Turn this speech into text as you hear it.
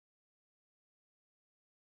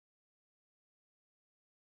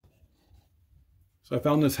So I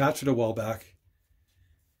found this hatchet a while back,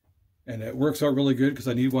 and it works out really good because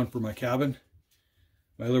I need one for my cabin.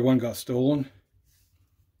 My other one got stolen.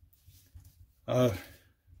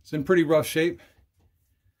 It's in pretty rough shape.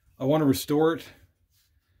 I want to restore it.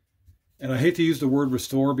 And I hate to use the word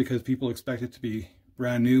restore because people expect it to be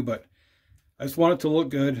brand new, but I just want it to look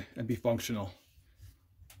good and be functional.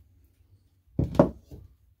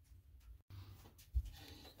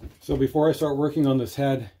 So before I start working on this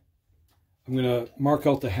head, I'm going to mark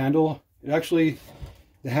out the handle. The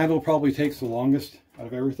handle probably takes the longest out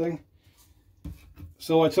of everything.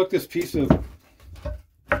 So I took this piece of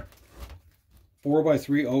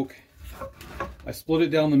 4x3 oak. I split it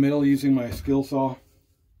down the middle using my skill saw.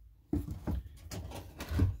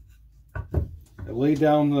 I laid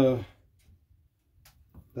down the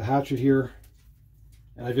hatchet here,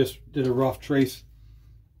 and I just did a rough trace.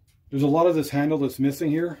 There's a lot of this handle that's missing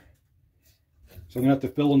here, so I'm going to have to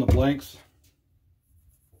fill in the blanks.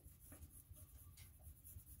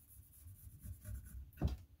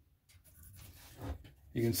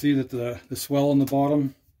 You can see that the swell on the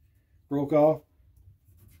bottom broke off,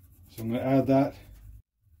 so I'm going to add that.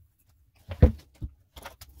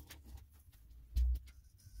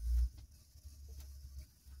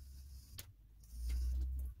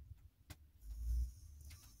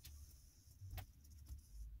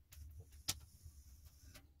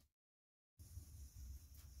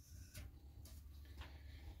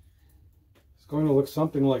 It's going to look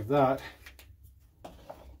something like that.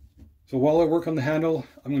 So while I work on the handle,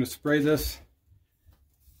 I'm going to spray this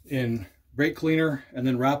in brake cleaner and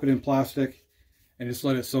then wrap it in plastic and just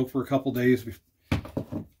let it soak for a couple days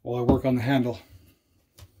while I work on the handle.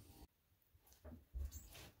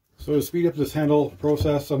 So to speed up this handle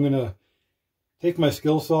process, I'm going to take my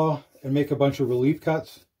skill saw and make a bunch of relief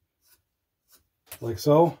cuts like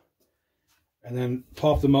so, and then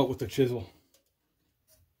pop them out with the chisel.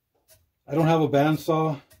 I don't have a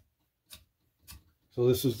bandsaw, so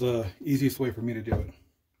this is the easiest way for me to do it.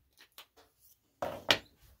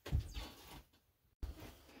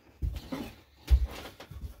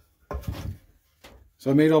 So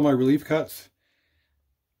I made all my relief cuts.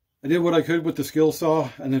 I did what I could with the skill saw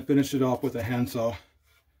and then finished it off with a handsaw.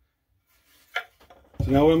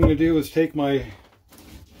 So now what I'm going to do is take my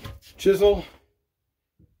chisel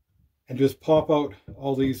and just pop out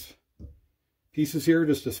all these pieces here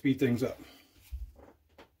just to speed things up.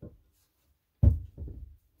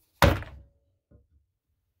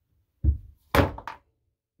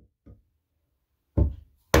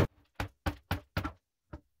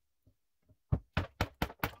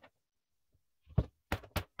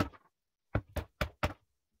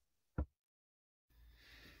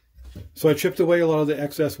 So I chipped away a lot of the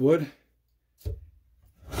excess wood.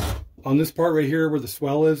 On this part right here where the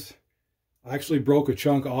swell is, I actually broke a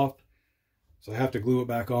chunk off, so I have to glue it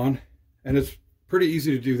back on. And it's pretty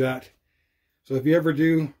easy to do that. So if you ever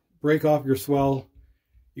do break off your swell,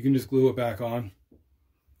 you can just glue it back on.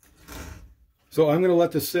 So I'm going to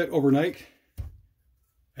let this sit overnight,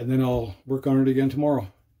 and then I'll work on it again tomorrow.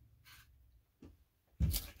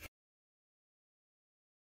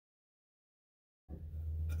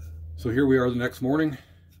 So here we are the next morning.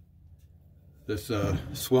 This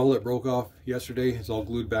swell that broke off yesterday is all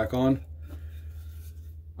glued back on.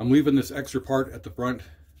 I'm leaving this extra part at the front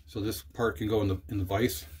so this part can go in the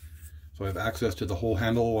vise, so I have access to the whole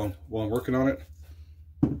handle while I'm working on it.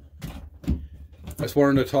 I just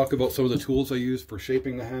wanted to talk about some of the tools I use for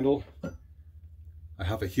shaping the handle. I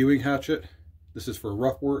have a hewing hatchet. This is for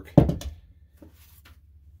rough work.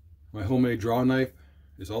 My homemade draw knife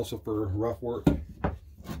is also for rough work.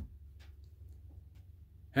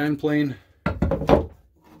 Hand plane,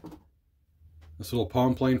 this little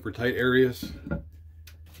palm plane for tight areas,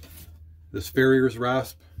 this farriers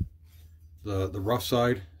rasp, the rough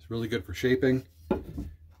side is really good for shaping,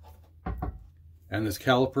 and this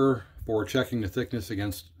caliper for checking the thickness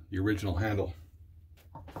against the original handle.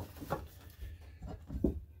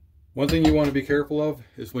 One thing you want to be careful of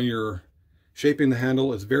is when you're shaping the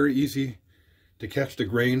handle, it's very easy to catch the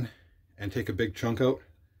grain and take a big chunk out.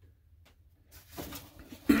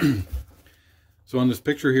 So on this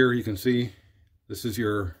picture here, you can see this is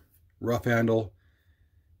your rough handle,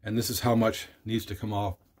 and this is how much needs to come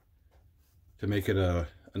off to make it a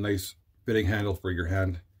nice fitting handle for your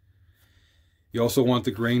hand. You also want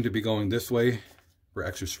the grain to be going this way for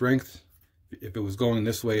extra strength. If it was going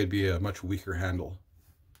this way, it'd be a much weaker handle.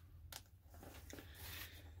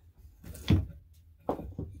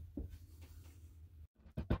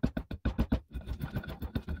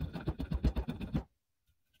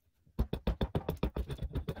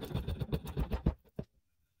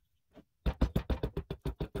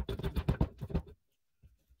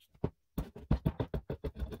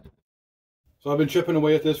 So I've been chipping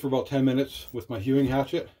away at this for about 10 minutes with my hewing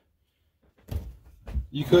hatchet.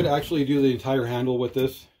 You could actually do the entire handle with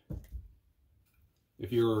this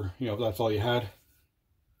if you're, if that's all you had.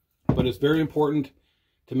 But it's very important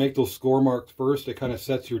to make those score marks first. It kind of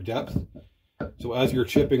sets your depth. So as you're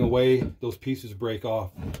chipping away, those pieces break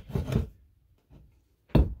off.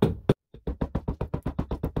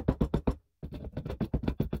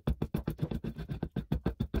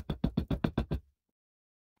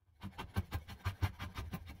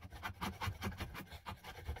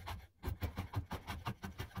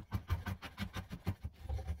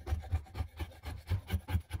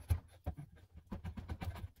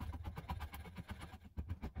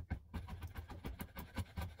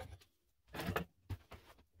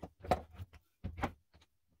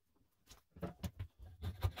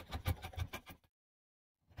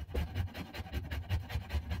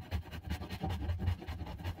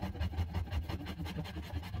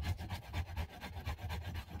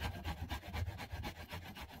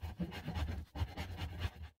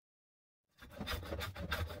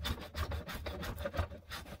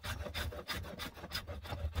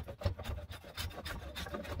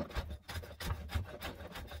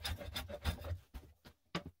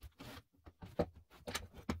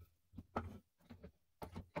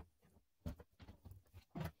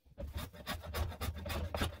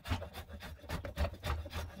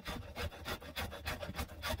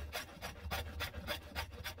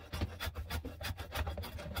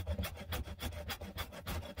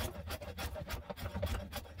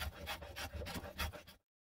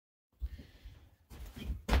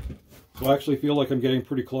 So I actually feel like I'm getting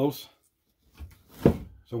pretty close. So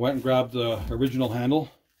I went and grabbed the original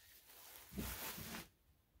handle.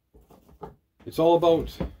 It's all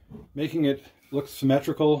about making it look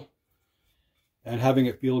symmetrical and having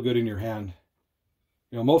it feel good in your hand.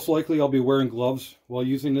 Most likely I'll be wearing gloves while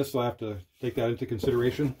using this, so I have to take that into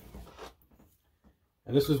consideration.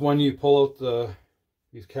 And this is when you pull out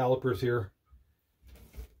these calipers here.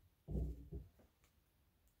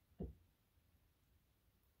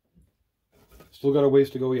 Still got a ways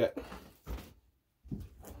to go yet.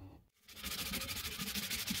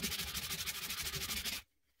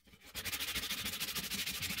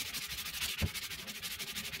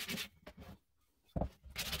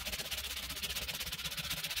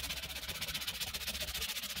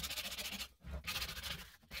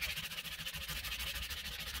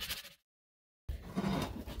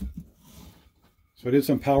 So I did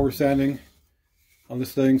some power sanding on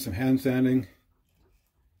this thing, some hand sanding.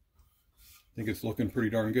 I think it's looking pretty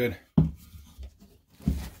darn good.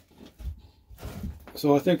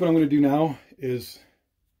 So I think what I'm going to do now is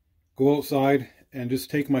go outside and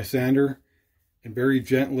just take my sander and very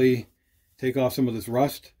gently take off some of this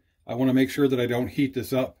rust. I want to make sure that I don't heat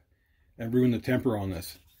this up and ruin the temper on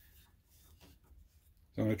this.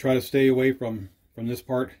 So I'm going to try to stay away from this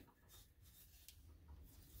part.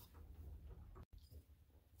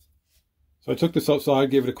 So I took this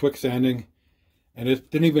outside, gave it a quick sanding, and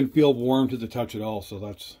it didn't even feel warm to the touch at all. So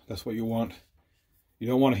that's what you want. You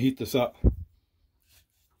don't want to heat this up.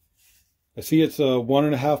 I see it's a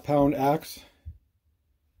 1.5 pound axe.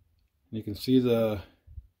 You can see the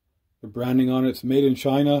branding on it. It's made in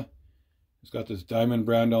China. It's got this diamond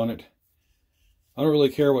brand on it. I don't really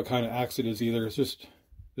care what kind of axe it is either. It's just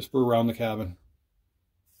for around the cabin.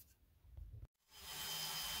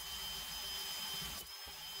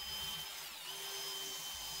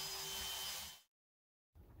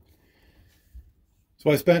 So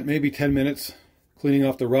I spent maybe 10 minutes cleaning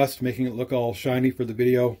off the rust, making it look all shiny for the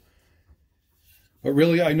video. But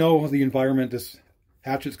really, I know the environment this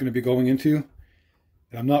hatchet's going to be going into,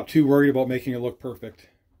 and I'm not too worried about making it look perfect.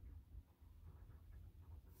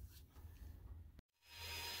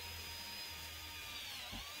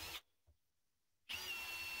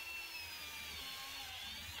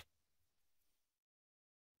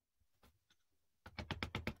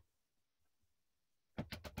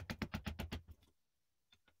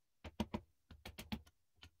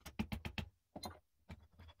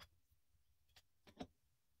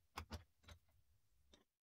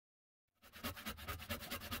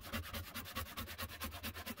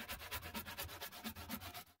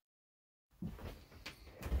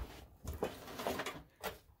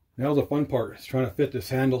 Now the fun part is trying to fit this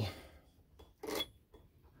handle.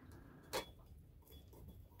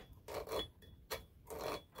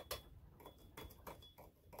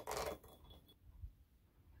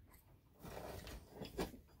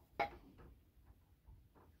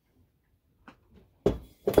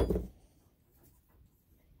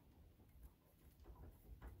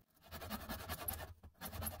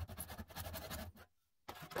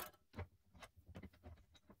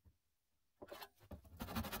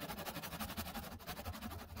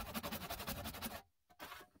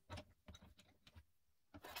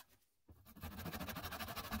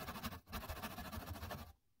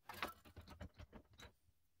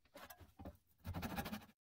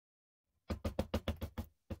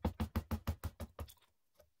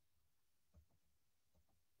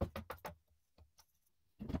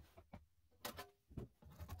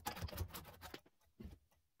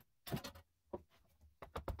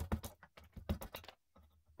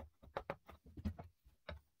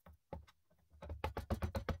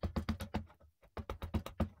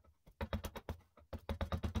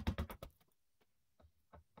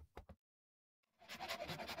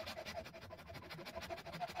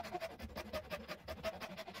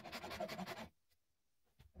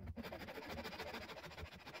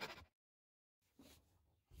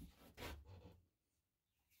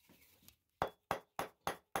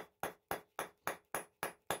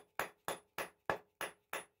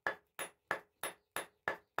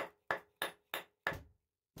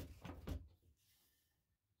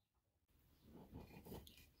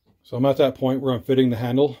 So I'm at that point where I'm fitting the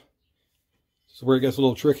handle. This is where it gets a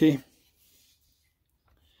little tricky.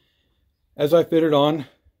 As I fit it on,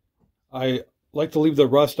 I like to leave the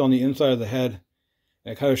rust on the inside of the head.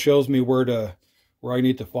 It kind of shows me where I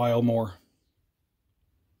need to file more.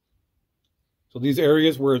 So these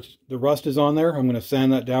areas where the rust is on there, I'm going to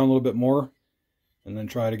sand that down a little bit more and then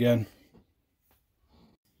try it again.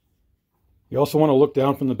 You also want to look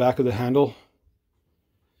down from the back of the handle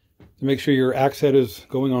to make sure your axe head is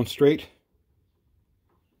going on straight.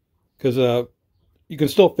 Because you can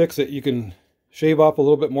still fix it. You can shave off a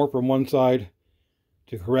little bit more from one side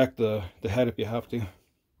to correct the head if you have to.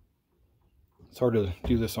 It's hard to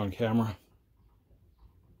do this on camera.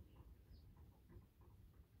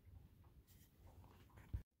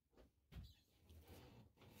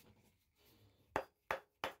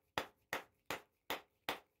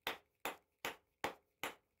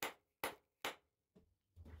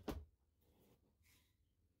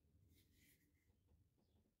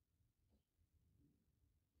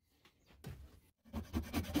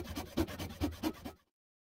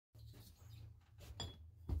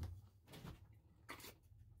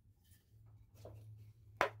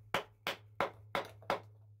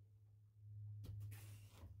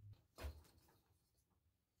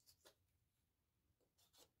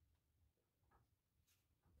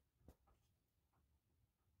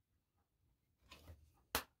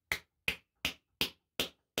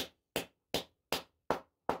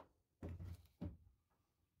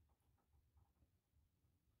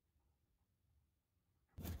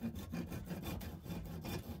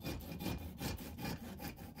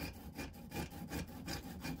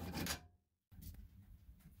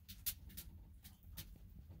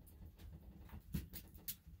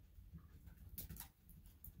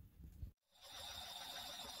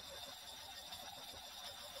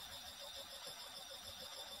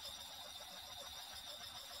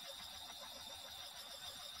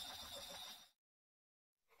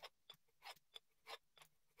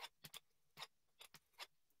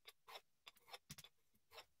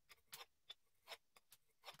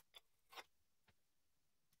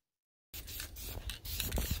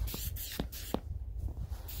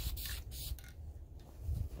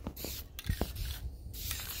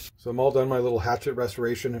 So I'm all done my little hatchet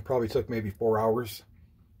restoration. It probably took maybe 4 hours.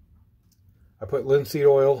 I put linseed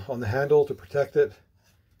oil on the handle to protect it.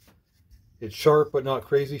 It's sharp, but not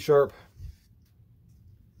crazy sharp.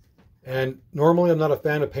 And normally I'm not a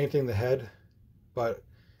fan of painting the head, but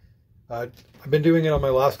I've been doing it on my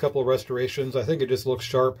last couple of restorations. I think it just looks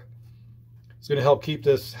sharp. It's going to help keep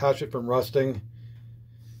this hatchet from rusting.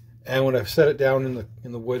 And when I've set it down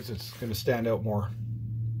in the woods, it's going to stand out more.